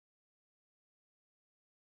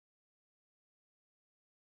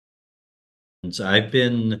And I've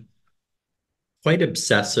been quite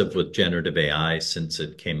obsessive with generative AI since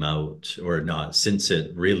it came out, or not, since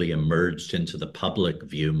it really emerged into the public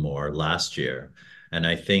view more last year. And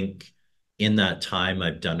I think in that time,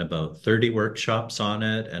 I've done about 30 workshops on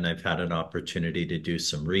it, and I've had an opportunity to do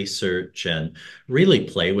some research and really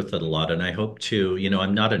play with it a lot. And I hope to,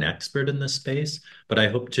 I'm not an expert in this space, but I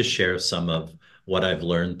hope to share some of what I've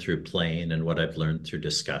learned through playing and what I've learned through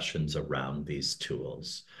discussions around these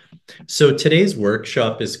tools. So today's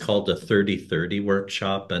workshop is called a 30-30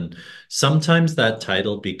 workshop, and sometimes that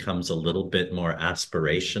title becomes a little bit more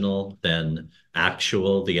aspirational than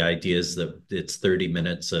actual. The idea is that it's 30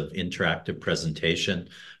 minutes of interactive presentation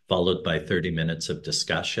followed by 30 minutes of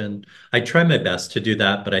discussion. I try my best to do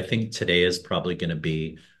that, but I think today is probably going to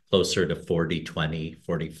be closer to 40, 20,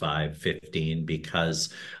 45, 15,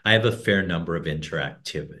 because I have a fair number of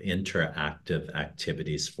interactive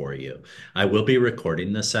activities for you. I will be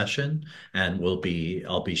recording the session and I'll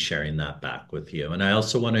be sharing that back with you. And I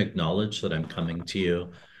also want to acknowledge that I'm coming to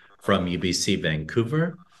you from UBC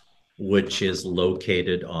Vancouver, which is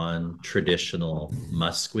located on traditional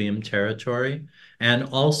Musqueam territory. And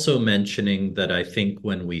also mentioning that I think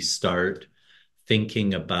when we start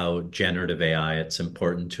thinking about generative AI, it's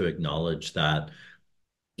important to acknowledge that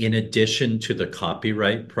in addition to the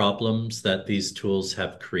copyright problems that these tools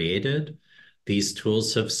have created, these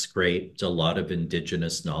tools have scraped a lot of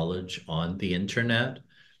indigenous knowledge on the internet,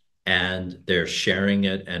 and they're sharing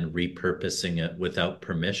it and repurposing it without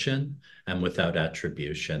permission and without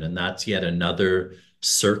attribution. And that's yet another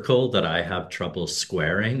circle that I have trouble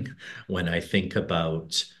squaring when I think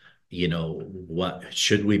about, what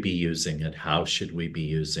should we be using it? How should we be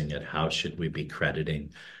using it? How should we be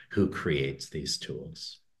crediting who creates these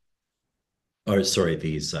tools? Or sorry,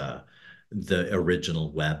 the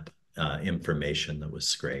original web information that was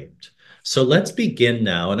scraped. So let's begin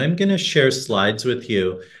now, and I'm going to share slides with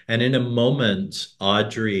you. And in a moment,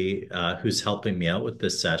 Audrey, who's helping me out with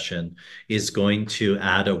this session, is going to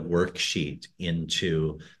add a worksheet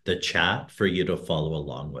into the chat for you to follow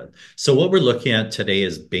along with. So what we're looking at today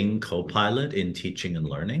is Bing Copilot in teaching and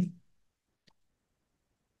learning.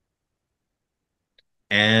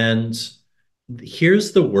 And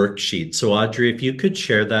here's the worksheet. So Audrey, if you could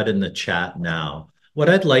share that in the chat now. What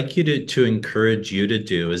I'd like you to encourage you to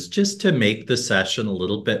do is just to make the session a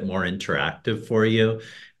little bit more interactive for you,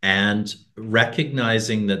 and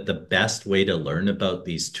recognizing that the best way to learn about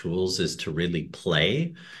these tools is to really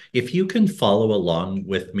play. If you can follow along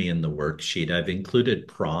with me in the worksheet, I've included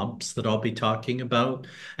prompts that I'll be talking about,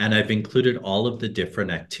 and I've included all of the different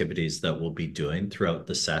activities that we'll be doing throughout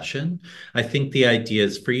the session. I think the idea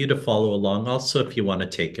is for you to follow along. Also, if you want to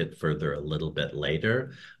take it further a little bit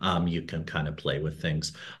later, you can kind of play with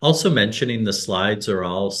things. Also mentioning the slides are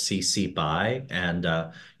all CC BY, and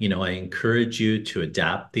I encourage you to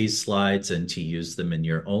adapt these slides and to use them in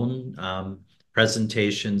your own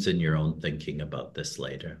presentations and your own thinking about this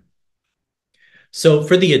later. So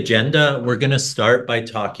for the agenda, we're going to start by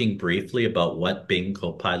talking briefly about what Bing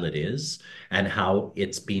Copilot is and how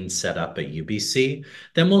it's being set up at UBC.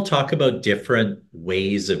 Then we'll talk about different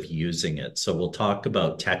ways of using it. So we'll talk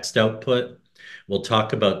about text output. We'll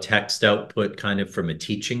talk about text output kind of from a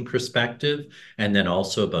teaching perspective, and then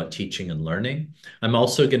also about teaching and learning. I'm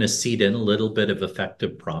also going to seed in a little bit of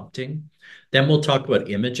effective prompting. Then we'll talk about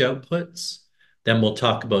image outputs. Then we'll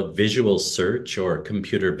talk about visual search or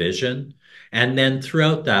computer vision. And then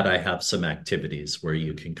throughout that, I have some activities where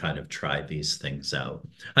you can kind of try these things out.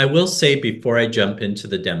 I will say before I jump into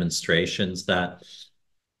the demonstrations that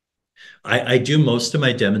I do most of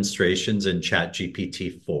my demonstrations in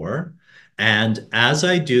ChatGPT 4. And as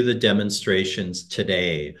I do the demonstrations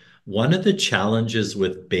today, one of the challenges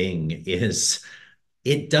with Bing is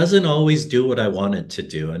it doesn't always do what I want it to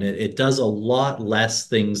do. And it does a lot less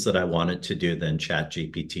things that I want it to do than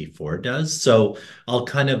ChatGPT 4 does. So I'll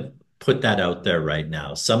kind of put that out there right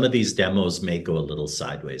now. Some of these demos may go a little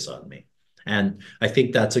sideways on me. And I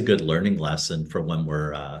think that's a good learning lesson for when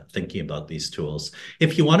we're thinking about these tools.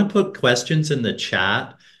 If you want to put questions in the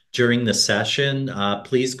chat during the session,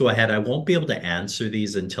 please go ahead. I won't be able to answer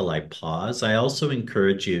these until I pause. I also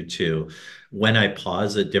encourage you to, when I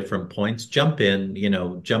pause at different points, jump in,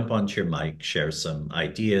 jump onto your mic, share some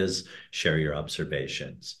ideas, share your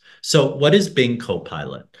observations. So what is Bing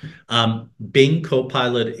Copilot? Bing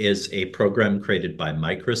Copilot is a program created by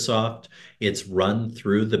Microsoft. It's run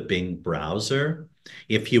through the Bing browser.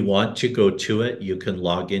 If you want to go to it, you can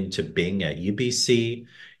log into Bing at UBC.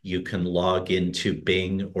 You can log into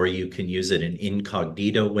Bing, or you can use it in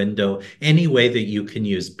incognito window. Any way that you can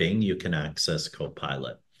use Bing, you can access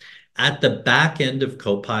Copilot. At the back end of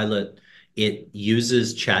Copilot, It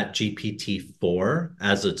uses ChatGPT 4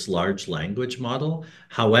 as its large language model.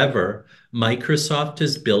 However, Microsoft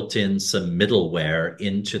has built in some middleware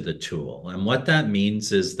into the tool. And what that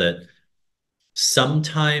means is that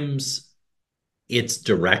sometimes it's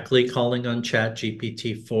directly calling on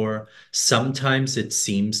ChatGPT 4. Sometimes it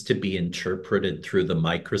seems to be interpreted through the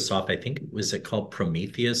Microsoft, I think it was it called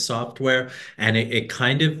Prometheus software, and it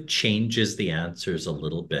kind of changes the answers a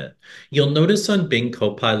little bit. You'll notice on Bing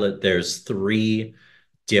Copilot, there's three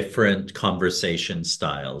different conversation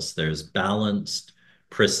styles. There's balanced,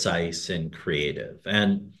 precise, and creative.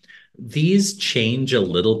 And these change a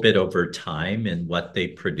little bit over time in what they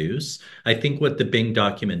produce. I think what the Bing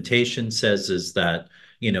documentation says is that,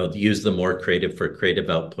 use the more creative for creative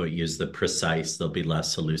output, use the precise, there'll be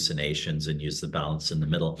less hallucinations, and use the balance in the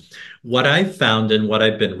middle. What I've found and what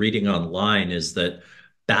I've been reading online is that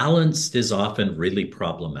balanced is often really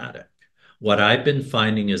problematic. What I've been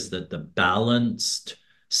finding is that the balanced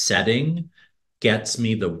setting gets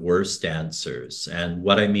me the worst answers. And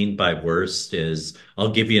what I mean by worst is, I'll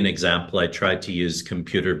give you an example. I tried to use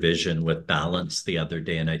computer vision with balance the other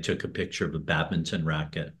day, and I took a picture of a badminton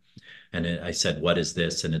racket. And I said, "What is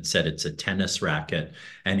this?" And it said, "It's a tennis racket.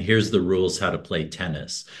 And here's the rules how to play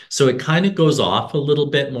tennis." So it kind of goes off a little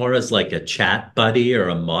bit more as like a chat buddy or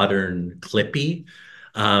a modern Clippy.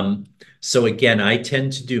 Um, so again, I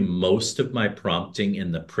tend to do most of my prompting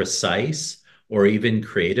in the precise or even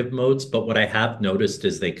creative modes. But what I have noticed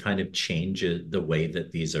is they kind of change the way that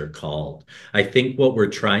these are called. I think what we're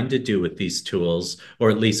trying to do with these tools, or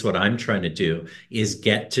at least what I'm trying to do, is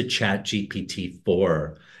get to ChatGPT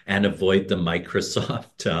 4 and avoid the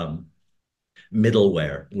Microsoft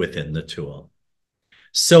middleware within the tool.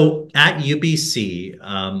 So at UBC,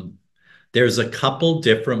 there's a couple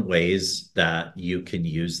different ways that you can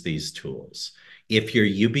use these tools. If you're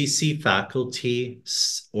UBC faculty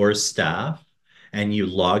or staff and you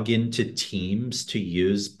log into Teams to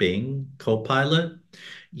use Bing Copilot,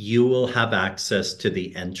 you will have access to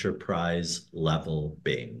the enterprise level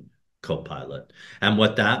Bing Copilot. And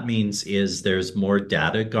what that means is there's more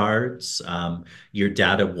data guards. Your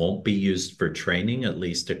data won't be used for training, at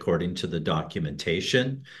least according to the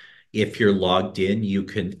documentation. If you're logged in, you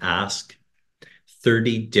can ask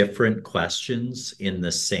 30 different questions in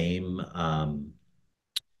the same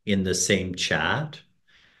chat.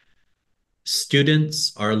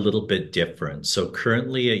 Students are a little bit different. So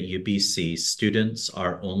currently at UBC, students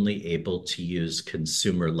are only able to use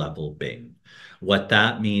consumer level Bing. What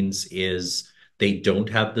that means is they don't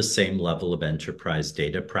have the same level of enterprise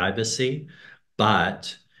data privacy,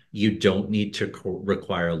 but you don't need to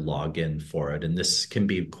require login for it. And this can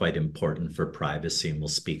be quite important for privacy, and we'll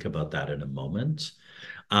speak about that in a moment.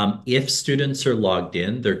 If students are logged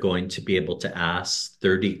in, they're going to be able to ask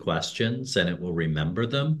 30 questions and it will remember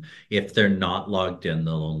them. If they're not logged in,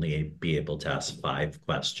 they'll only be able to ask 5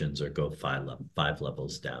 questions or go five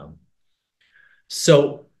levels down.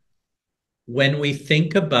 So when we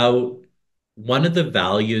think about one of the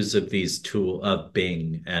values of of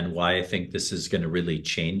Bing, and why I think this is going to really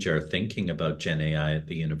change our thinking about Gen AI at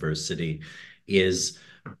the university, is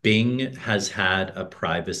Bing has had a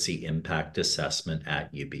privacy impact assessment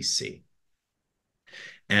at UBC.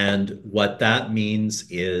 And what that means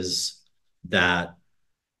is that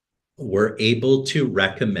we're able to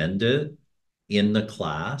recommend it in the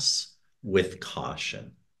class with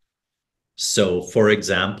caution. So, for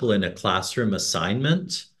example, in a classroom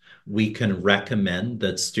assignment, we can recommend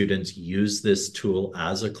that students use this tool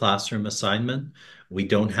as a classroom assignment. We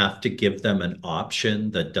don't have to give them an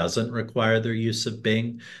option that doesn't require their use of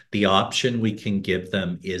Bing. The option we can give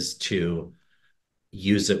them is to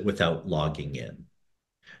use it without logging in.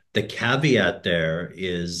 The caveat there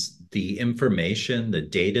is the information, the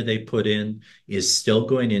data they put in is still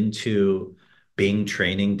going into Bing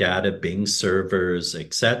training data, Bing servers,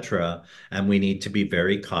 etc. And we need to be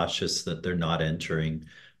very cautious that they're not entering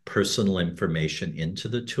personal information into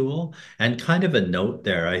the tool. And kind of a note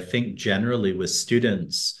there, I think generally with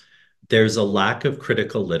students, there's a lack of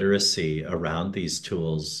critical literacy around these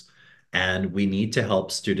tools. And we need to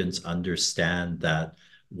help students understand that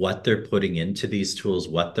what they're putting into these tools,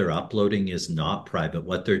 what they're uploading is not private.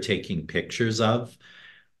 What they're taking pictures of,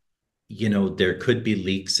 there could be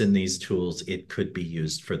leaks in these tools. It could be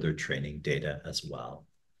used for their training data as well.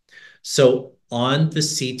 So on the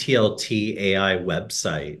CTLT AI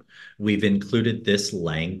website, we've included this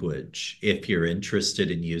language if you're interested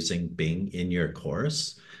in using Bing in your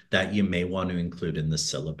course that you may want to include in the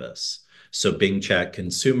syllabus. So Bing Chat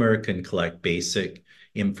Consumer can collect basic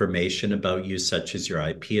information about you, such as your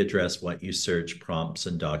IP address, what you search, prompts,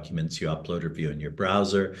 and documents you upload or view in your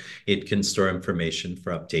browser. It can store information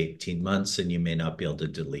for up to 18 months, and you may not be able to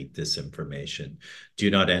delete this information. Do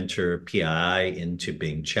not enter PII into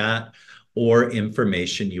Bing Chat or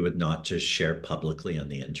information you would not just share publicly on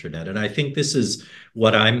the internet. And I think this is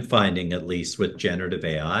what I'm finding, at least with generative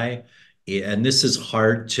AI. And this is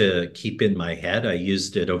hard to keep in my head. I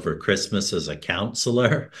used it over Christmas as a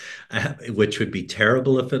counselor, which would be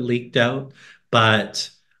terrible if it leaked out. But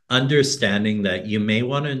understanding that you may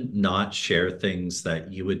want to not share things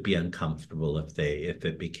that you would be uncomfortable if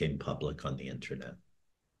it became public on the internet.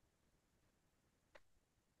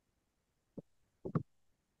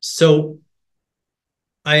 So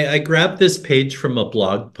I grabbed this page from a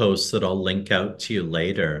blog post that I'll link out to you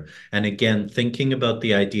later. And again, thinking about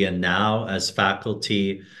the idea now as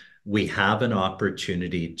faculty, we have an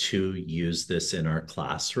opportunity to use this in our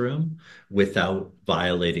classroom without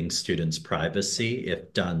violating students' privacy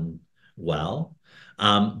if done well.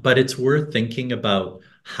 But it's worth thinking about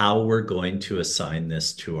how we're going to assign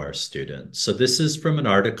this to our students. So this is from an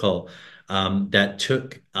article that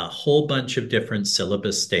took a whole bunch of different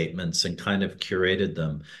syllabus statements and kind of curated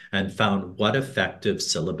them and found what effective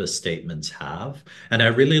syllabus statements have. And I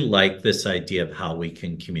really like this idea of how we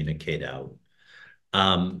can communicate out.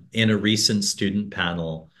 In a recent student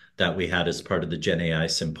panel that we had as part of the GenAI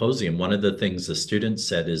symposium, one of the things the students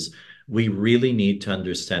said is, we really need to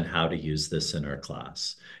understand how to use this in our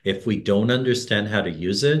class. If we don't understand how to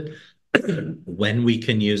use it, when we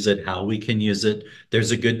can use it, how we can use it,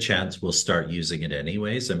 there's a good chance we'll start using it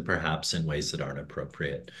anyways, and perhaps in ways that aren't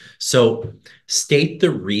appropriate. So state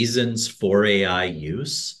the reasons for AI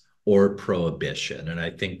use or prohibition. And I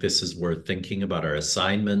think this is worth thinking about our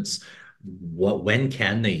assignments. When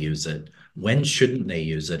can they use it? When shouldn't they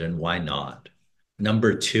use it, and why not?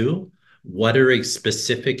 Number two, what are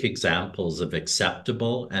specific examples of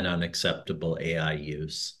acceptable and unacceptable AI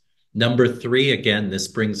use? Number three, again, this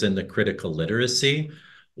brings in the critical literacy.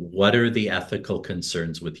 What are the ethical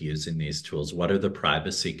concerns with using these tools? What are the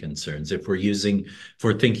privacy concerns? If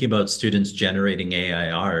we're thinking about students generating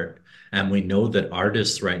AI art, and we know that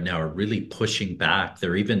artists right now are really pushing back,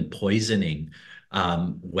 they're even poisoning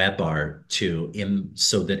web art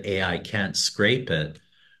so that AI can't scrape it.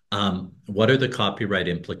 What are the copyright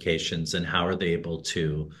implications, and how are they able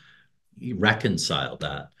to reconcile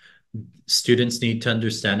that? Students need to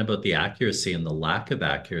understand about the accuracy and the lack of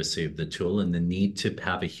accuracy of the tool, and the need to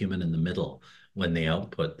have a human in the middle when they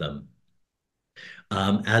output them,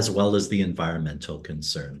 as well as the environmental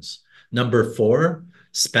concerns. Number four,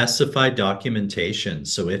 specify documentation.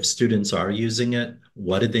 So if students are using it,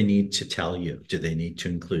 what do they need to tell you? Do they need to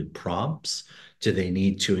include prompts? Do they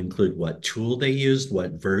need to include what tool they used,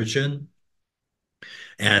 what version,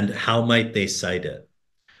 and how might they cite it?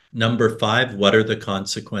 Number five, what are the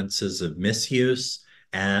consequences of misuse?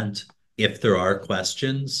 And if there are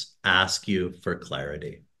questions, ask you for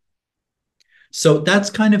clarity. So that's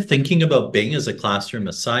kind of thinking about Bing as a classroom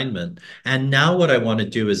assignment. And now what I want to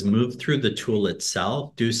do is move through the tool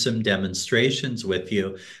itself, do some demonstrations with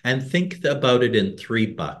you, and think about it in three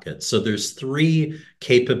buckets. So there's three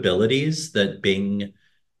capabilities that Bing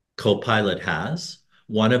Copilot has.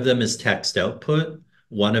 One of them is text output,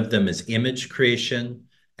 one of them is image creation,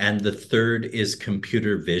 and the third is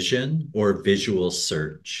computer vision, or visual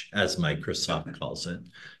search, as Microsoft calls it.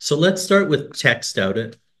 So let's start with text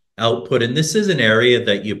output. And this is an area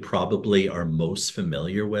that you probably are most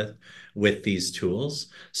familiar with these tools.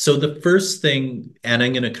 So the first thing, and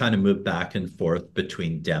I'm going to kind of move back and forth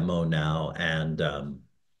between demo now and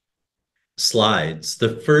slides.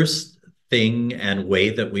 The first thing and way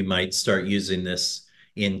that we might start using this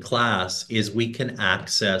in class is we can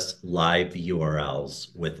access live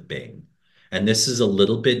URLs with Bing. And this is a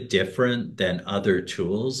little bit different than other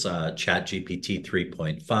tools, ChatGPT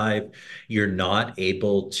 3.5. You're not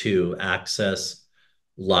able to access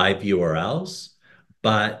live URLs,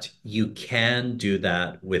 but you can do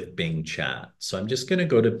that with Bing Chat. So I'm just going to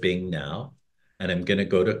go to Bing now, and I'm going to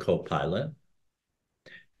go to Copilot.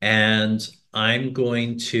 And I'm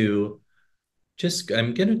going to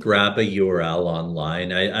grab a URL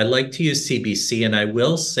online. I like to use CBC, and I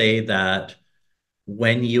will say that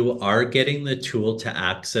when you are getting the tool to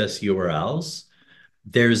access URLs,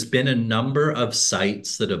 there's been a number of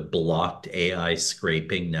sites that have blocked AI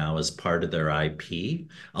scraping now as part of their IP.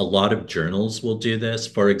 A lot of journals will do this.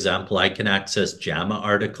 For example, I can access JAMA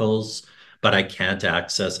articles, but I can't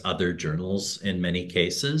access other journals in many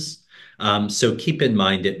cases. So keep in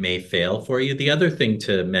mind it may fail for you. The other thing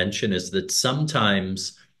to mention is that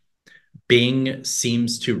sometimes Bing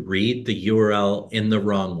seems to read the URL in the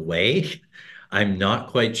wrong way. I'm not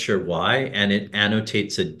quite sure why, and it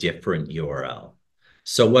annotates a different URL.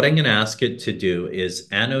 So what I'm going to ask it to do is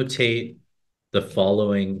annotate the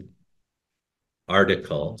following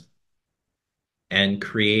article and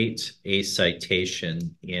create a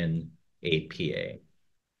citation in APA.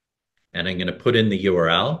 And I'm going to put in the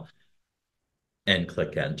URL and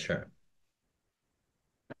click enter.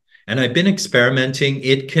 And I've been experimenting.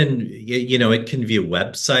 It can view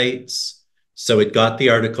websites. So it got the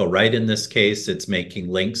article right in this case. It's making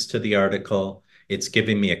links to the article. It's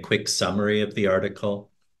giving me a quick summary of the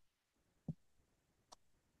article.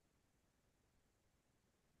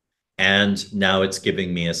 And now it's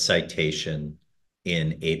giving me a citation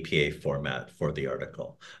in APA format for the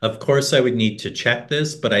article. Of course, I would need to check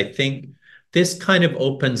this, but I think this kind of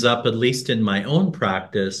opens up, at least in my own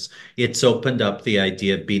practice, it's opened up the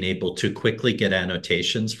idea of being able to quickly get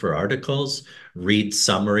annotations for articles, read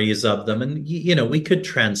summaries of them. And, we could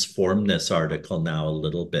transform this article now a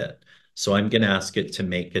little bit. So I'm going to ask it to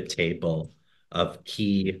make a table of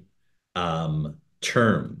key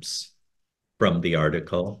terms from the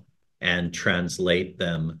article and translate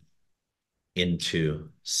them into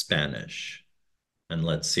Spanish. And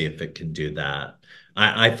let's see if it can do that.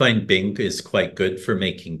 I find Bing is quite good for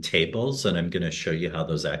making tables, and I'm going to show you how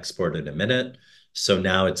those export in a minute. So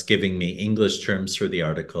now it's giving me English terms for the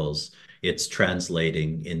articles. It's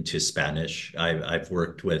translating into Spanish. I've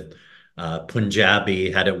worked with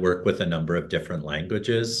Punjabi, had it work with a number of different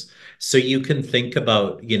languages. So you can think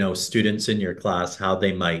about, students in your class, how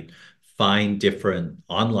they might find different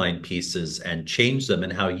online pieces and change them,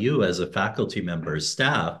 and how you, as a faculty member,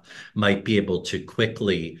 staff, might be able to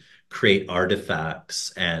quickly create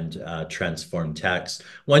artifacts and transform text.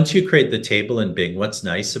 Once you create the table in Bing, what's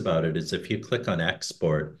nice about it is if you click on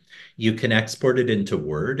export, you can export it into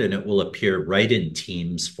Word and it will appear right in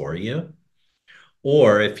Teams for you.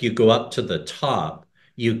 Or if you go up to the top,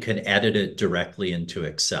 you can edit it directly into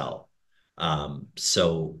Excel.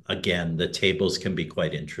 So again, the tables can be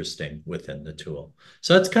quite interesting within the tool.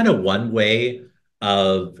 So that's kind of one way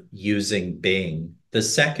of using Bing. The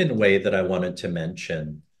second way that I wanted to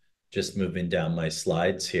mention, just moving down my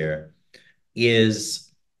slides here, is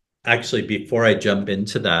actually, before I jump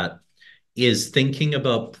into that, is thinking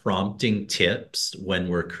about prompting tips when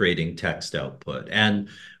we're creating text output. And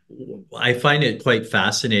I find it quite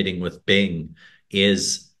fascinating with Bing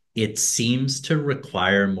is it seems to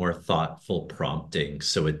require more thoughtful prompting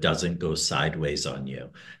so it doesn't go sideways on you.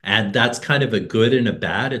 And that's kind of a good and a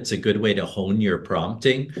bad. It's a good way to hone your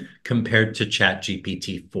prompting compared to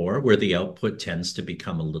ChatGPT 4, where the output tends to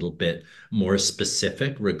become a little bit more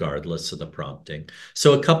specific regardless of the prompting.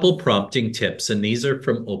 So a couple prompting tips, and these are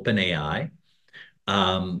from OpenAI.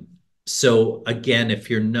 Um, so again, if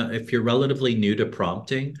you're relatively new to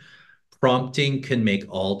prompting, prompting can make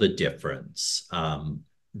all the difference.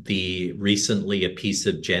 The recently a piece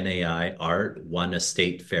of GenAI art won a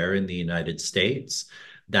state fair in the United States.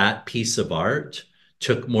 That piece of art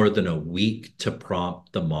took more than a week to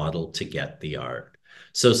prompt the model to get the art.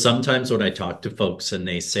 So sometimes when I talk to folks and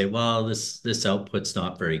they say, well, this output's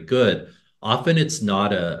not very good, often it's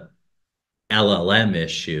not a LLM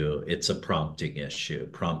issue, it's a prompting issue.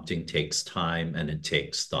 Prompting takes time and it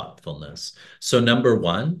takes thoughtfulness. So number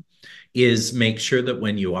one is make sure that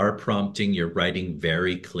when you are prompting, you're writing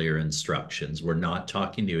very clear instructions. We're not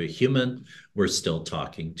talking to a human, we're still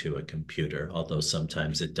talking to a computer, although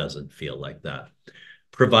sometimes it doesn't feel like that.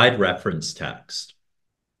 Provide reference text.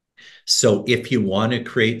 So if you want to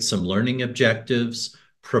create some learning objectives,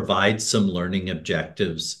 provide some learning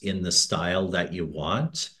objectives in the style that you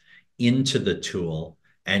want into the tool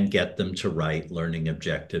and get them to write learning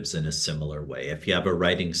objectives in a similar way. If you have a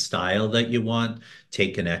writing style that you want,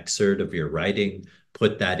 take an excerpt of your writing,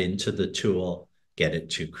 put that into the tool, get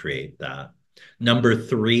it to create that. Number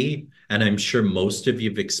three, and I'm sure most of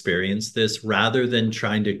you've experienced this, rather than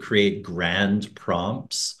trying to create grand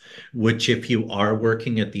prompts, which if you are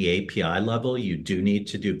working at the API level, you do need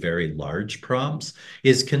to do very large prompts,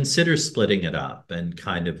 is consider splitting it up and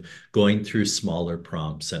kind of going through smaller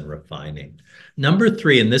prompts and refining. Number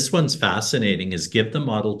three, and this one's fascinating, is give the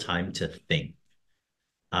model time to think.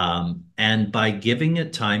 And by giving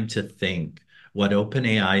it time to think, what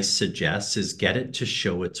OpenAI suggests is get it to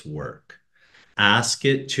show its work. Ask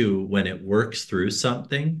it to, when it works through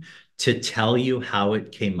something, to tell you how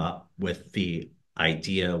it came up with the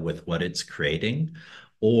idea with what it's creating,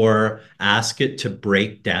 or ask it to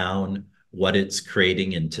break down what it's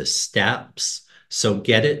creating into steps. So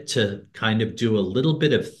get it to kind of do a little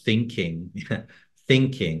bit of thinking,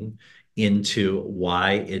 thinking into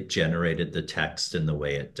why it generated the text in the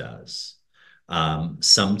way it does.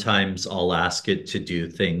 Sometimes I'll ask it to do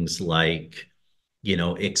things like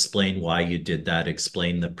explain why you did that,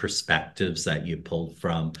 explain the perspectives that you pulled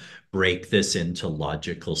from, break this into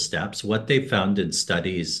logical steps. What they found in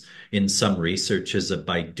studies in some research is that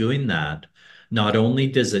by doing that, not only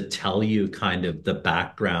does it tell you kind of the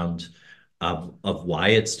background of why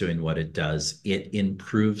it's doing what it does, it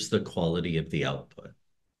improves the quality of the output.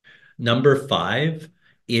 Number five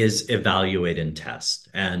is evaluate and test.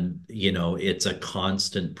 And, it's a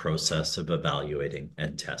constant process of evaluating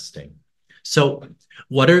and testing. So,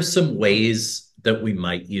 what are some ways that we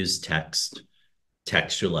might use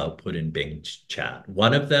textual output in Bing Chat?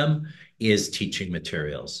 One of them is teaching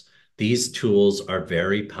materials. These tools are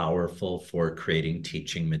very powerful for creating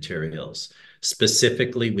teaching materials.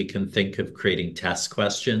 Specifically, we can think of creating test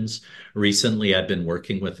questions. Recently, I've been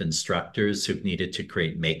working with instructors who've needed to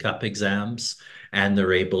create makeup exams, and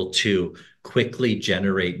they're able to quickly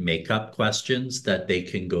generate makeup questions that they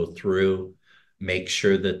can go through, make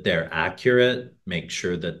sure that they're accurate, make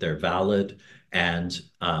sure that they're valid, and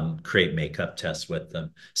create makeup tests with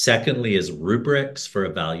them. Secondly is rubrics for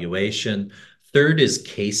evaluation. Third is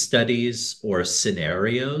case studies or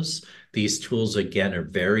scenarios. These tools, again, are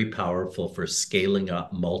very powerful for scaling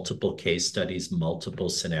up multiple case studies, multiple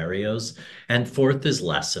scenarios. And fourth is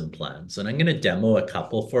lesson plans. And I'm going to demo a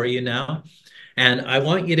couple for you now. And I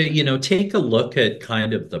want you to, take a look at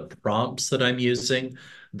kind of the prompts that I'm using,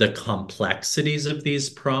 the complexities of these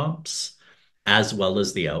prompts, as well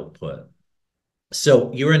as the output.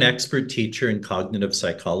 So you're an expert teacher in cognitive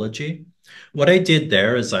psychology. What I did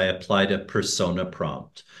there is I applied a persona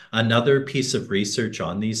prompt. Another piece of research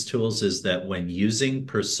on these tools is that when using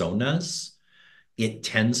personas, it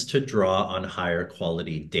tends to draw on higher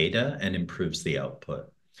quality data and improves the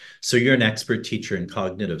output. So you're an expert teacher in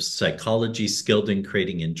cognitive psychology, skilled in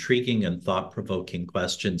creating intriguing and thought-provoking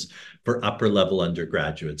questions for upper-level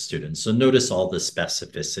undergraduate students. So notice all the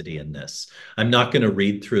specificity in this. I'm not going to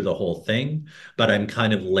read through the whole thing, but I'm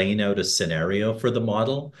kind of laying out a scenario for the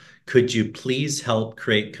model. Could you please help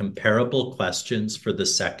create comparable questions for the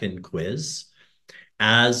second quiz?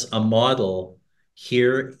 As a model,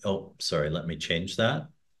 here, oh, sorry, let me change that.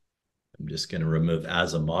 I'm just going to remove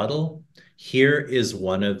as a model. Here is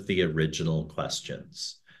one of the original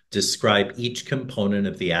questions. Describe each component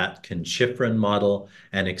of the Atkin-Shiffrin model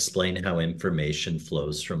and explain how information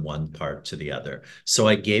flows from one part to the other. So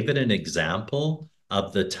I gave it an example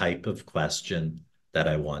of the type of question that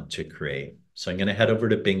I want to create. So I'm going to head over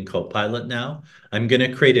to Bing Copilot now. I'm going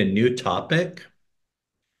to create a new topic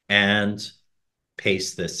and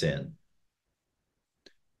paste this in.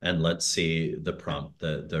 And let's see the prompt,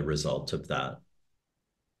 the result of that.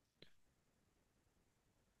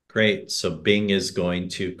 Great. So Bing is going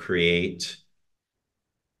to create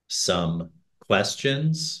some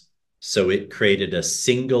questions. So it created a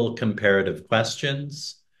single comparative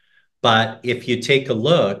questions. But if you take a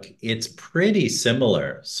look, it's pretty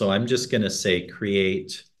similar. So I'm just going to say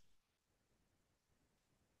create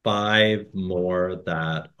 5 more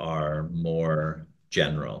that are more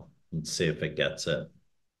general. Let's see if it gets it.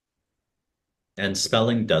 And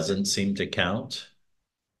spelling doesn't seem to count.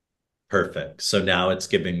 Perfect. So now it's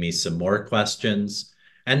giving me some more questions.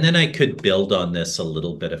 And then I could build on this a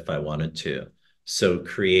little bit if I wanted to. So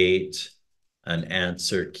create an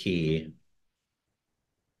answer key.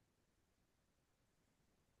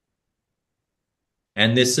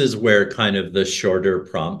 And this is where kind of the shorter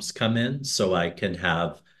prompts come in. So I can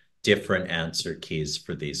have different answer keys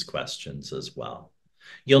for these questions as well.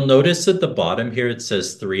 You'll notice at the bottom here, it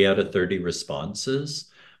says 3 out of 30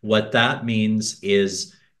 responses. What that means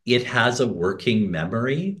is it has a working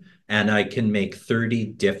memory, and I can make 30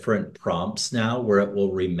 different prompts now where it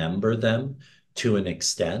will remember them to an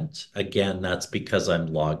extent. Again, that's because I'm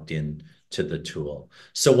logged in to the tool.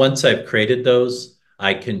 So once I've created those,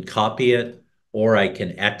 I can copy it or I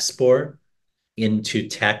can export into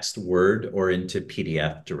text, Word, or into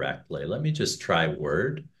PDF directly. Let me just try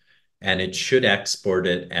Word, and it should export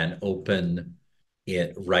it and open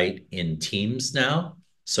it right in Teams now.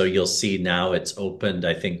 So you'll see now it's opened,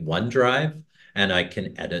 I think, OneDrive, and I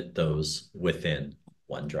can edit those within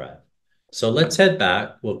OneDrive. So let's head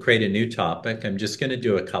back. We'll create a new topic. I'm just going to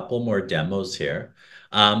do a couple more demos here.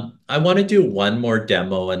 I want to do one more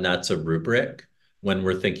demo, and that's a rubric when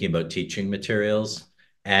we're thinking about teaching materials.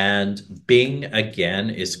 And Bing,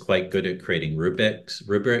 again, is quite good at creating rubrics.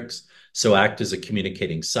 So act as a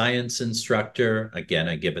communicating science instructor. Again,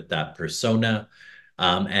 I give it that persona.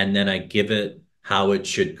 And then I give it how it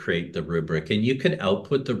should create the rubric. And you can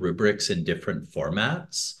output the rubrics in different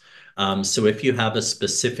formats. So if you have a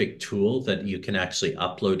specific tool that you can actually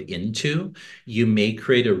upload into, you may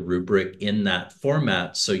create a rubric in that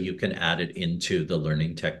format so you can add it into the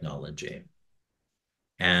learning technology.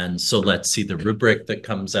 And so let's see the rubric that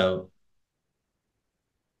comes out.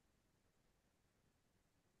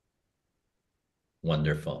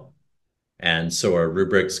 Wonderful. And so our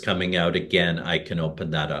rubrics coming out again, I can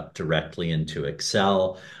open that up directly into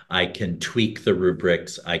Excel. I can tweak the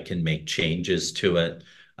rubrics. I can make changes to it.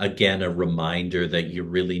 Again, a reminder that you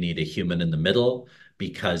really need a human in the middle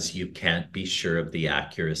because you can't be sure of the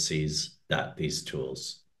accuracies that these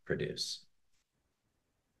tools produce.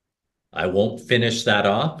 I won't finish that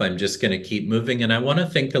off. I'm just going to keep moving. And I want to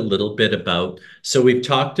think a little bit about, so we've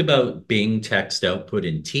talked about Bing text output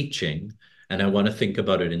in teaching, and I want to think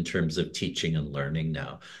about it in terms of teaching and learning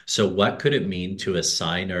now. So what could it mean to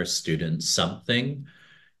assign our students something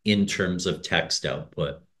in terms of text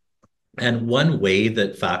output? And one way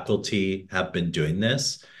that faculty have been doing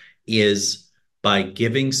this is by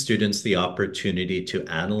giving students the opportunity to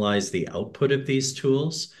analyze the output of these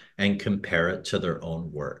tools and compare it to their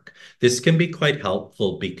own work. This can be quite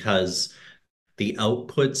helpful because the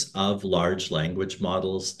outputs of large language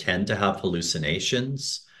models tend to have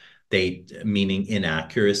hallucinations, they meaning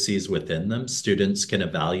inaccuracies within them. Students can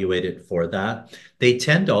evaluate it for that. They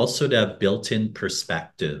tend also to have built-in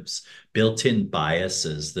perspectives, built-in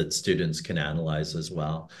biases that students can analyze as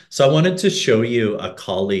well. So I wanted to show you a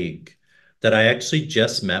colleague that I actually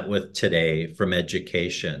just met with today from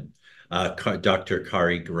education, Dr.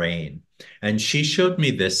 Kari Grain. And she showed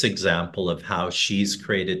me this example of how she's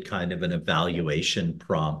created kind of an evaluation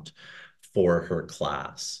prompt for her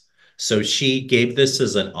class. So she gave this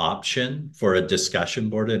as an option for a discussion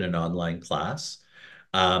board in an online class.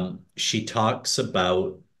 She talks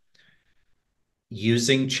about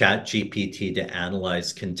using ChatGPT to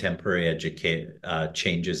analyze contemporary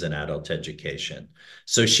changes in adult education.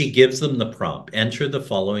 So she gives them the prompt. Enter the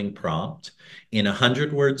following prompt in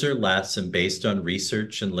 100 words or less and based on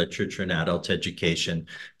research and literature in adult education.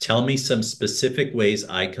 Tell me some specific ways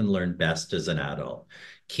I can learn best as an adult.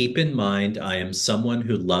 Keep in mind, I am someone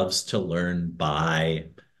who loves to learn by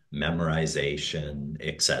memorization,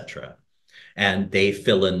 etc. And they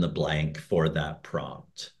fill in the blank for that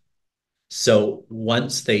prompt. So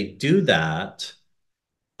once they do that,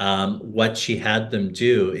 what she had them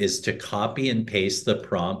do is to copy and paste the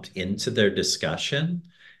prompt into their discussion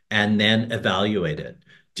and then evaluate it.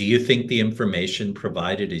 Do you think the information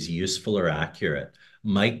provided is useful or accurate?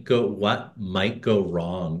 What might go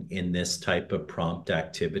wrong in this type of prompt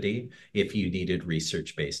activity if you needed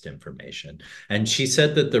research-based information? And she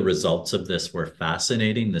said that the results of this were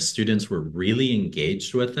fascinating. The students were really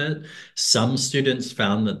engaged with it. Some students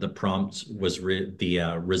found that the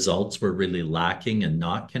results were really lacking and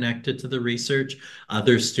not connected to the research.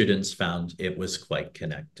 Other students found it was quite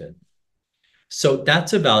connected. So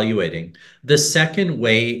that's evaluating. The second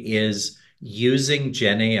way is using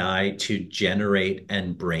GenAI to generate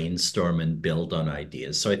and brainstorm and build on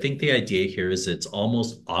ideas. So I think the idea here is it's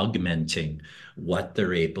almost augmenting what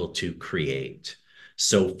they're able to create.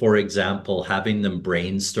 So, for example, having them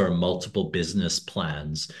brainstorm multiple business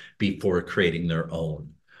plans before creating their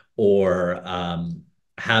own, or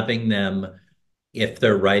having them, if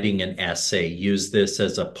they're writing an essay, use this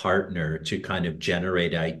as a partner to kind of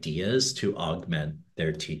generate ideas to augment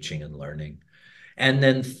their teaching and learning. And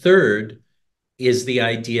then third is the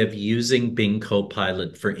idea of using Bing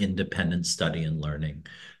Copilot for independent study and learning.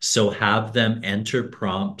 So have them enter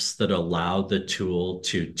prompts that allow the tool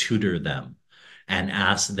to tutor them and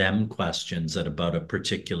ask them questions about a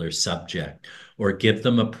particular subject, or give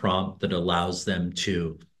them a prompt that allows them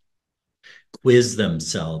to quiz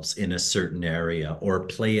themselves in a certain area or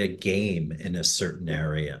play a game in a certain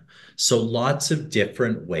area. So lots of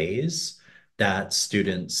different ways that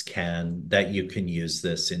that you can use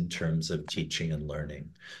this in terms of teaching and learning.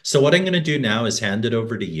 So what I'm going to do now is hand it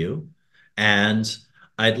over to you. And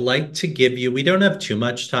I'd like to give you, we don't have too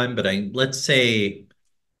much time, but let's say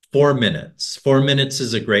 4 minutes. 4 minutes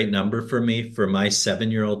is a great number for me. For my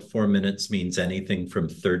 7-year-old, 4 minutes means anything from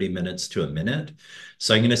 30 minutes to a minute.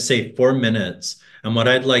 So I'm going to say 4 minutes. And what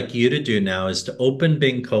I'd like you to do now is to open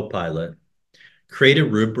Bing Copilot, create a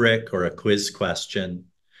rubric or a quiz question,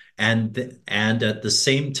 and at the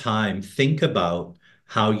same time, think about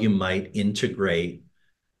how you might integrate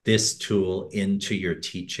this tool into your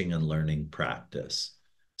teaching and learning practice.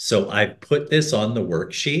 So I've put this on the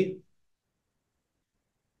worksheet.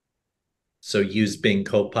 So use Bing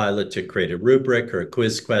Copilot to create a rubric or a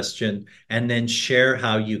quiz question, and then share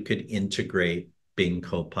how you could integrate Bing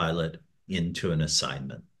Copilot into an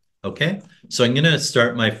assignment. Okay, so I'm going to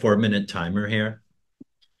start my 4-minute timer here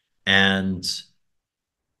and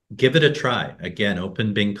give it a try. Again,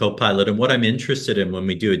 open Bing Copilot. And what I'm interested in when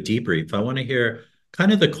we do a debrief, I want to hear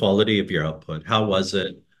kind of the quality of your output. How was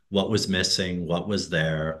it? what was missing, what was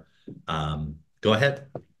there. Go ahead.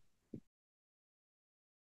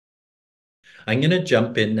 I'm going to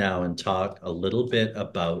jump in now and talk a little bit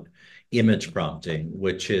about image prompting,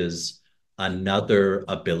 which is another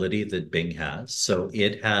ability that Bing has. So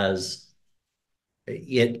it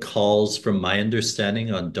calls, from my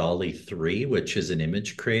understanding, on Dolly 3, which is an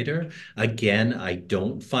image creator. Again, I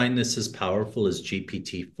don't find this as powerful as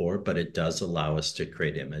GPT-4, but it does allow us to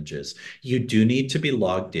create images. You do need to be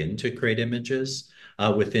logged in to create images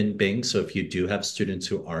within Bing. So if you do have students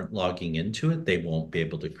who aren't logging into it, they won't be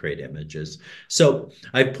able to create images. So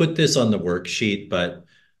I put this on the worksheet, but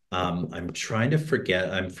I'm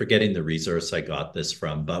forgetting the resource I got this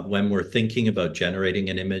from, but when we're thinking about generating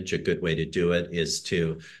an image, a good way to do it is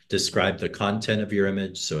to describe the content of your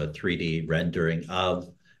image. So a 3D rendering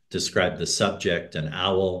of, describe the subject, an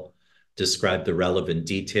owl, describe the relevant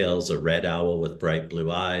details, a red owl with bright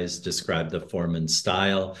blue eyes, describe the form and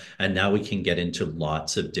style. And now we can get into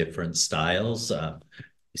lots of different styles.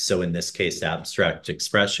 So in this case, abstract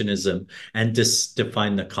expressionism, and just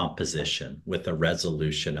define the composition with a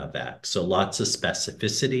resolution of X. So lots of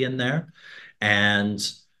specificity in there. And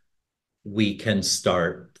we can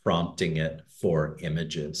start prompting it for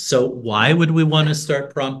images. So why would we want to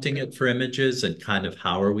start prompting it for images, and kind of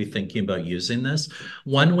how are we thinking about using this?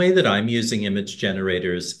 One way that I'm using image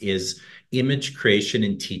generators is image creation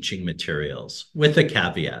in teaching materials, with a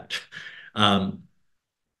caveat. Um,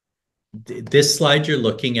 this slide you're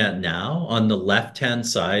looking at now, on the left-hand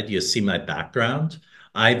side, you see my background.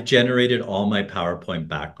 I've generated all my PowerPoint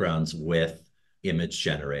backgrounds with image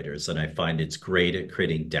generators, and I find it's great at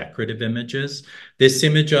creating decorative images. This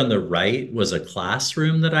image on the right was a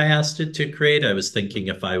classroom that I asked it to create. I was thinking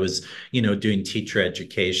if I was, doing teacher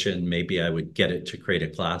education, maybe I would get it to create a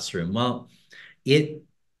classroom. Well, it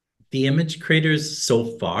the image creators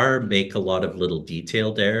so far make a lot of little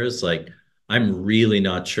detailed errors. Like, I'm really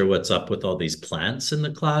not sure what's up with all these plants in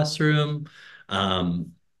the classroom.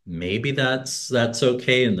 Um, Maybe that's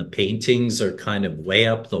okay. And the paintings are kind of way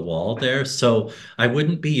up the wall there. So I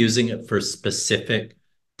wouldn't be using it for specific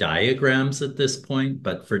diagrams at this point,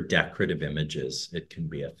 but for decorative images, it can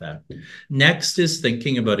be effective. Next is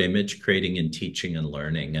thinking about image creating in teaching and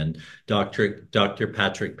learning. And Dr.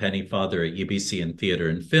 Patrick Pennyfather at UBC in Theater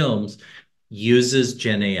and Films uses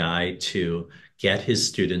GenAI to get his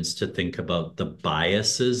students to think about the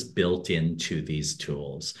biases built into these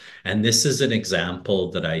tools. And this is an example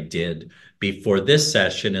that I did before this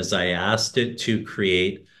session, as I asked it to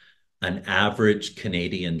create an average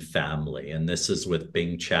Canadian family. And this is with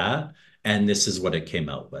Bing Chat. And this is what it came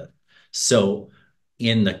out with. So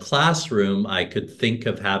in the classroom, I could think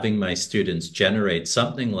of having my students generate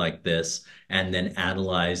something like this and then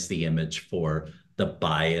analyze the image for the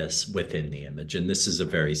bias within the image. And this is a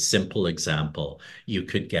very simple example. You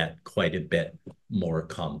could get quite a bit more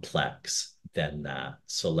complex than that.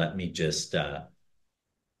 So let me just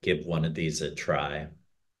give one of these a try.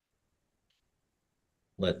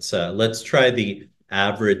 Let's try the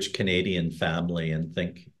average Canadian family and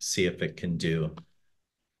see if it can do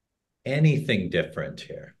anything different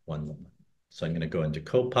here. One moment. So I'm going to go into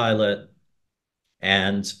Copilot,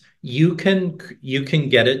 and you can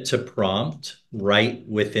get it to prompt right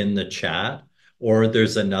within the chat, or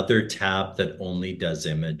there's another tab that only does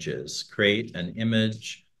images. Create an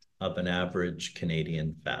image of an average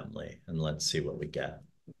Canadian family, and let's see what we get.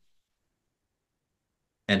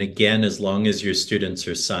 And again, as long as your students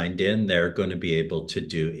are signed in, they're going to be able to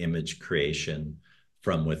do image creation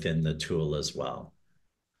from within the tool as well.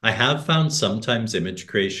 I have found sometimes image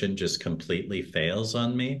creation just completely fails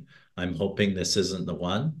on me. I'm hoping this isn't the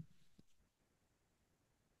one.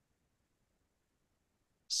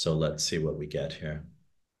 So let's see what we get here.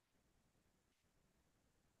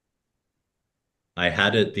 I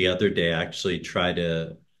had it the other day actually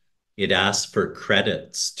it asked for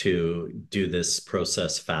credits to do this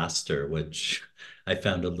process faster, which I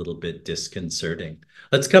found a little bit disconcerting.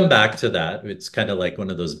 Let's come back to that. It's kind of like one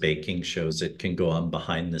of those baking shows. It can go on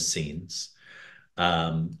behind the scenes.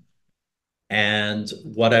 Um, and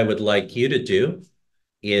what I would like you to do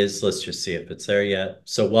is, let's just see if it's there yet.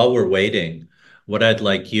 So while we're waiting, what I'd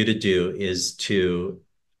like you to do is to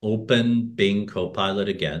open Bing Copilot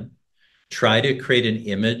again. Try to create an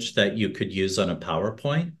image that you could use on a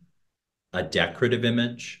PowerPoint, a decorative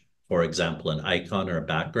image, for example, an icon or a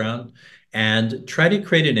background, and try to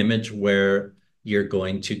create an image where you're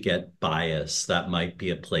going to get bias. That might be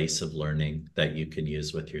a place of learning that you can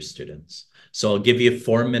use with your students. So I'll give you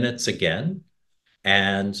 4 minutes again,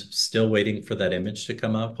 and still waiting for that image to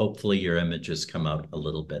come out. Hopefully your images come out a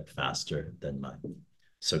little bit faster than mine.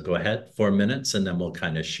 So go ahead, 4 minutes, and then we'll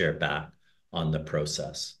kind of share back on the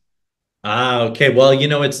process. Ah, okay. Well,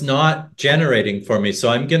 it's not generating for me. So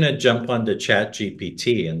I'm going to jump onto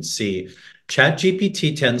ChatGPT and see.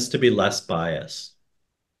 ChatGPT tends to be less biased.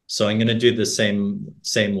 So I'm going to do the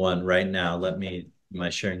same one right now. Am I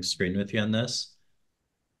sharing screen with you on this?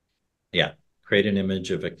 Yeah. Create an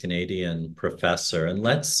image of a Canadian professor. And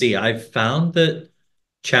let's see. I've found that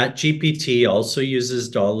ChatGPT also uses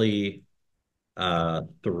Dolly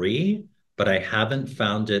 3, but I haven't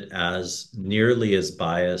found it as nearly as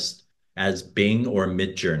biased as Bing or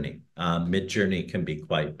Midjourney. Midjourney can be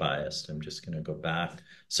quite biased. I'm just going to go back.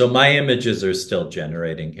 So my images are still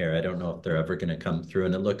generating here. I don't know if they're ever going to come through,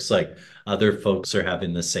 and it looks like other folks are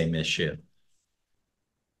having the same issue.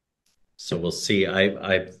 So we'll see.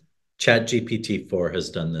 I've ChatGPT 4 has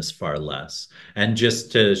done this far less. And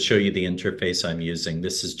just to show you the interface I'm using,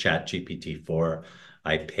 this is ChatGPT 4.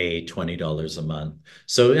 I pay $20 a month.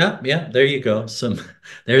 So yeah, there you go.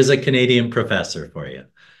 There's a Canadian professor for you.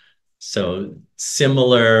 So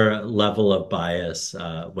similar level of bias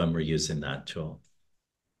when we're using that tool.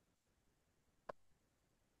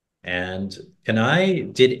 And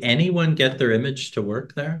did anyone get their image to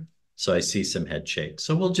work there? So I see some head shakes.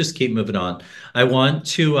 So we'll just keep moving on. I want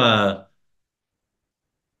to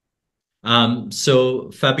so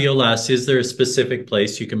Fabiolas, is there a specific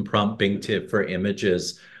place you can prompt Bing to for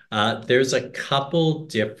images? There's a couple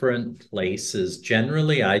different places.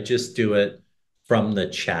 Generally, I just do it from the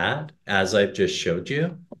chat, as I've just showed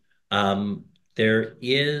you. Let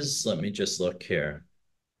me just look here.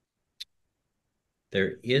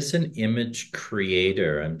 There is an image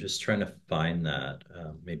creator. I'm just trying to find that.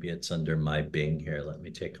 Maybe it's under my Bing here. Let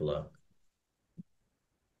me take a look.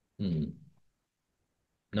 Hmm.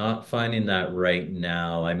 Not finding that right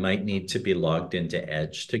now. I might need to be logged into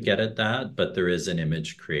Edge to get at that, but there is an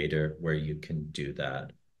image creator where you can do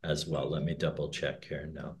that as well. Let me double check here.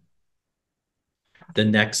 No. The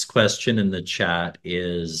next question in the chat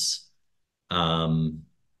is um,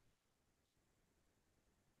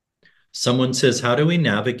 someone says, how do we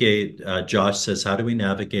navigate? Josh says, how do we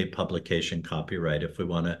navigate publication copyright if we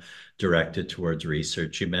want to direct it towards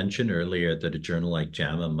research? You mentioned earlier that a journal like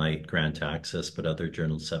JAMA might grant access, but other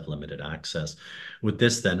journals have limited access. Would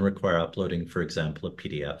this then require uploading, for example, a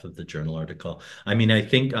PDF of the journal article? I mean, I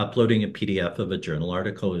think uploading a PDF of a journal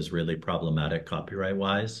article is really problematic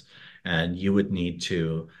copyright-wise, and you would need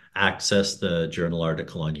to access the journal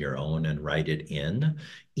article on your own and write it in.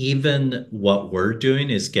 Even what we're doing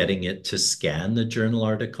is getting it to scan the journal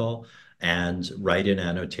article and write an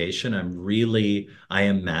annotation. I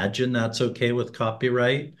imagine that's okay with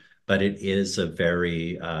copyright, but it is a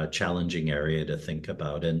very challenging area to think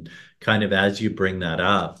about. And kind of as you bring that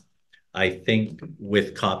up, I think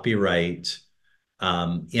with copyright,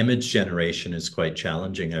 image generation is quite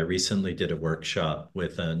challenging. I recently did a workshop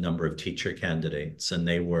with a number of teacher candidates, and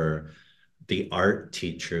the art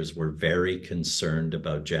teachers were very concerned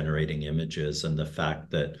about generating images and the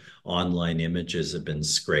fact that online images have been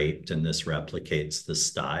scraped and this replicates the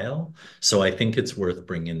style. So I think it's worth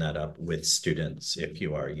bringing that up with students if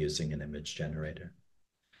you are using an image generator.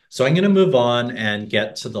 So I'm going to move on and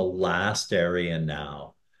get to the last area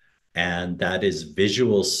now, and that is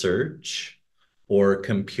visual search or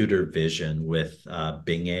computer vision with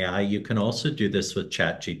Bing AI. You can also do this with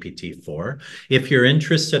ChatGPT 4. If you're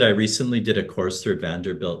interested, I recently did a course through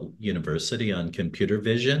Vanderbilt University on computer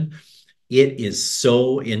vision. It is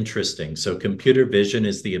so interesting. So computer vision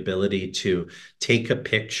is the ability to take a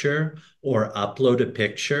picture or upload a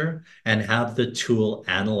picture and have the tool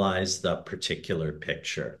analyze the particular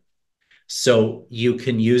picture. So you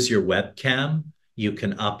can use your webcam, you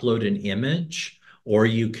can upload an image, or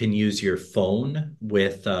you can use your phone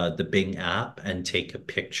with the Bing app and take a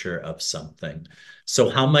picture of something. So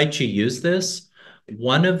how might you use this?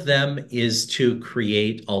 One of them is to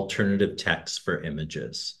create alternative text for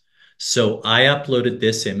images. So I uploaded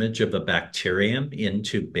this image of a bacterium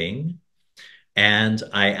into Bing, and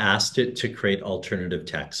I asked it to create alternative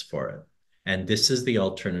text for it. And this is the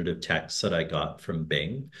alternative text that I got from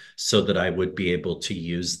Bing so that I would be able to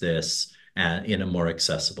use this in a more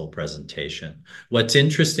accessible presentation. What's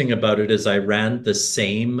interesting about it is I ran the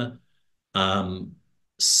same um,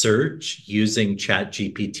 search using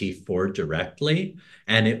ChatGPT 4 directly,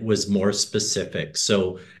 and it was more specific.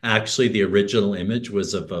 So actually, the original image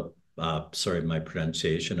was of sorry, my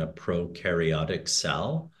pronunciation, a prokaryotic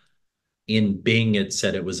cell. In Bing, it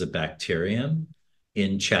said it was a bacterium.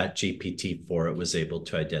 In ChatGPT 4, it was able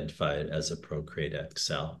to identify it as a prokaryotic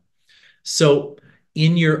cell. So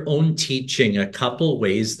in your own teaching, a couple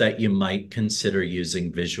ways that you might consider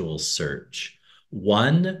using visual search.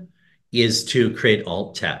 One is to create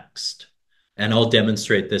alt text. And I'll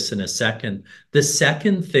demonstrate this in a second. The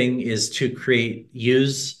second thing is to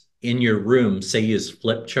use in your room, say use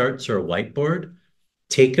flip charts or a whiteboard,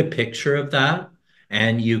 take a picture of that,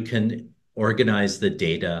 and you can organize the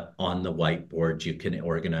data on the whiteboard. You can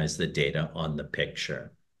organize the data on the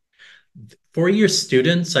picture. For your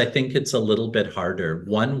students, I think it's a little bit harder.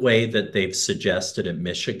 One way that they've suggested at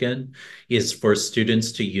Michigan is for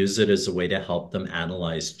students to use it as a way to help them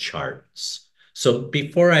analyze charts. So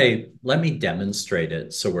let me demonstrate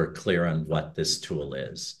it so we're clear on what this tool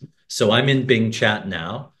is. So I'm in Bing Chat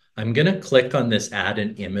now. I'm going to click on this add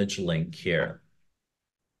an image link here.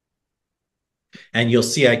 And you'll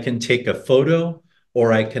see I can take a photo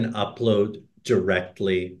or I can upload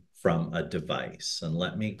directly from a device. And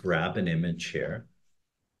let me grab an image here.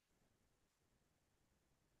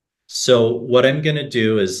 So what I'm going to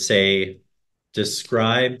do is say,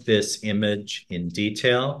 describe this image in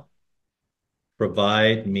detail,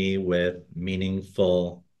 provide me with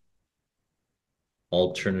meaningful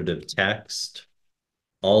alternative text.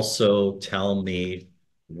 Also tell me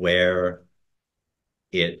where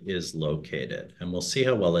it is located, and we'll see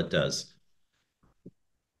how well it does.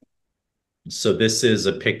 So this is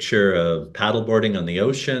a picture of paddleboarding on the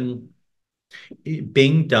ocean.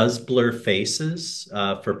 Bing does blur faces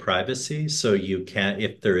for privacy, so you can't,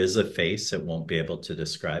 if there is a face, it won't be able to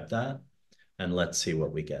describe that. And let's see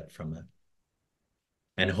what we get from it.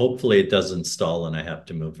 And hopefully it doesn't stall and I have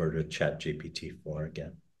to move over to ChatGPT-4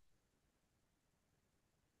 again.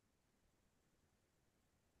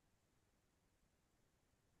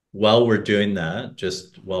 While we're doing that,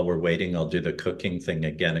 just while we're waiting, I'll do the cooking thing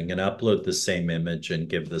again. I'm going to upload the same image and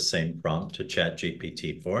give the same prompt to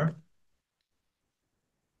ChatGPT-4.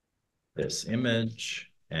 This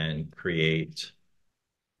image and create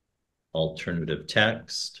alternative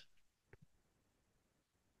text.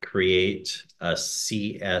 Create a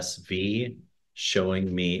CSV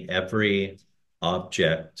showing me every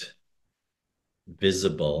object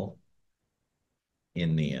visible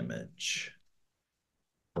in the image.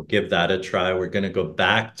 We'll give that a try. We're going to go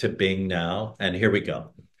back to Bing now, and here we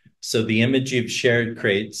go. So the image you've shared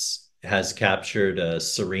has captured a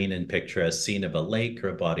serene and picturesque scene of a lake or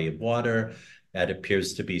a body of water. That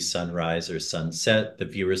appears to be sunrise or sunset. The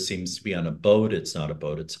viewer seems to be on a boat. It's not a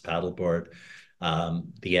boat, it's a paddleboard.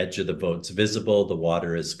 The edge of the boat's visible. The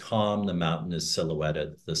water is calm. The mountain is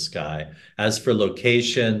silhouetted, the sky. As for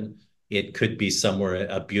location, it could be somewhere,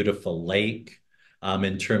 a beautiful lake.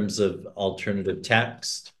 In terms of alternative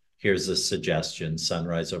text, here's a suggestion: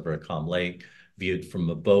 sunrise over a calm lake, viewed from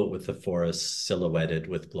a boat with the forest silhouetted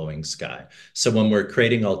with glowing sky. So when we're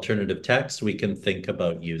creating alternative text, we can think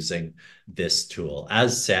about using this tool.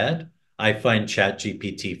 As said, I find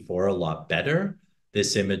ChatGPT-4 a lot better.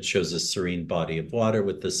 This image shows a serene body of water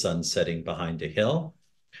with the sun setting behind a hill.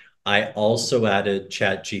 I also added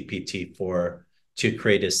ChatGPT-4 to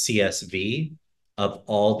create a CSV of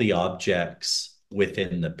all the objects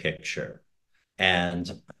within the picture.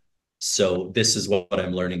 And so this is what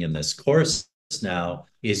I'm learning in this course now,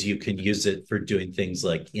 is you can use it for doing things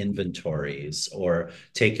like inventories or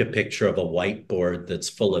take a picture of a whiteboard that's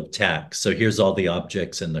full of text. So here's all the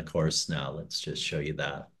objects in the course now. Let's just show you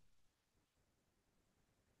that.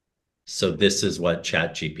 So this is what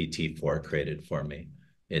ChatGPT-4 created for me.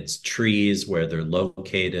 It's trees, where they're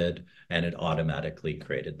located, and it automatically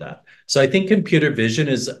created that. So I think computer vision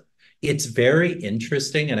it's very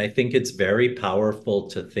interesting, and I think it's very powerful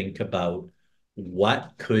to think about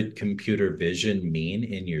what could computer vision mean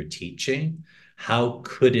in your teaching? How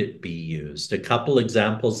could it be used? A couple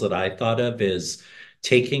examples that I thought of is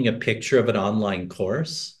taking a picture of an online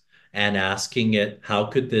course and asking it, how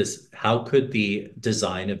could the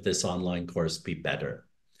design of this online course be better?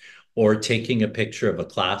 Or taking a picture of a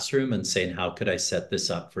classroom and saying, how could I set this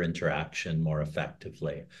up for interaction more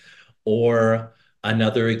effectively? Or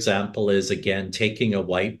another example is, again, taking a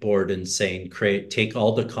whiteboard and saying, take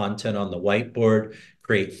all the content on the whiteboard,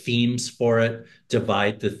 create themes for it,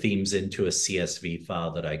 divide the themes into a CSV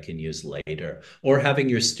file that I can use later, or having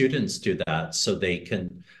your students do that so they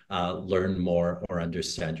can learn more or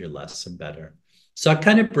understand your lesson better. So it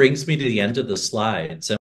kind of brings me to the end of the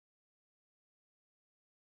slides.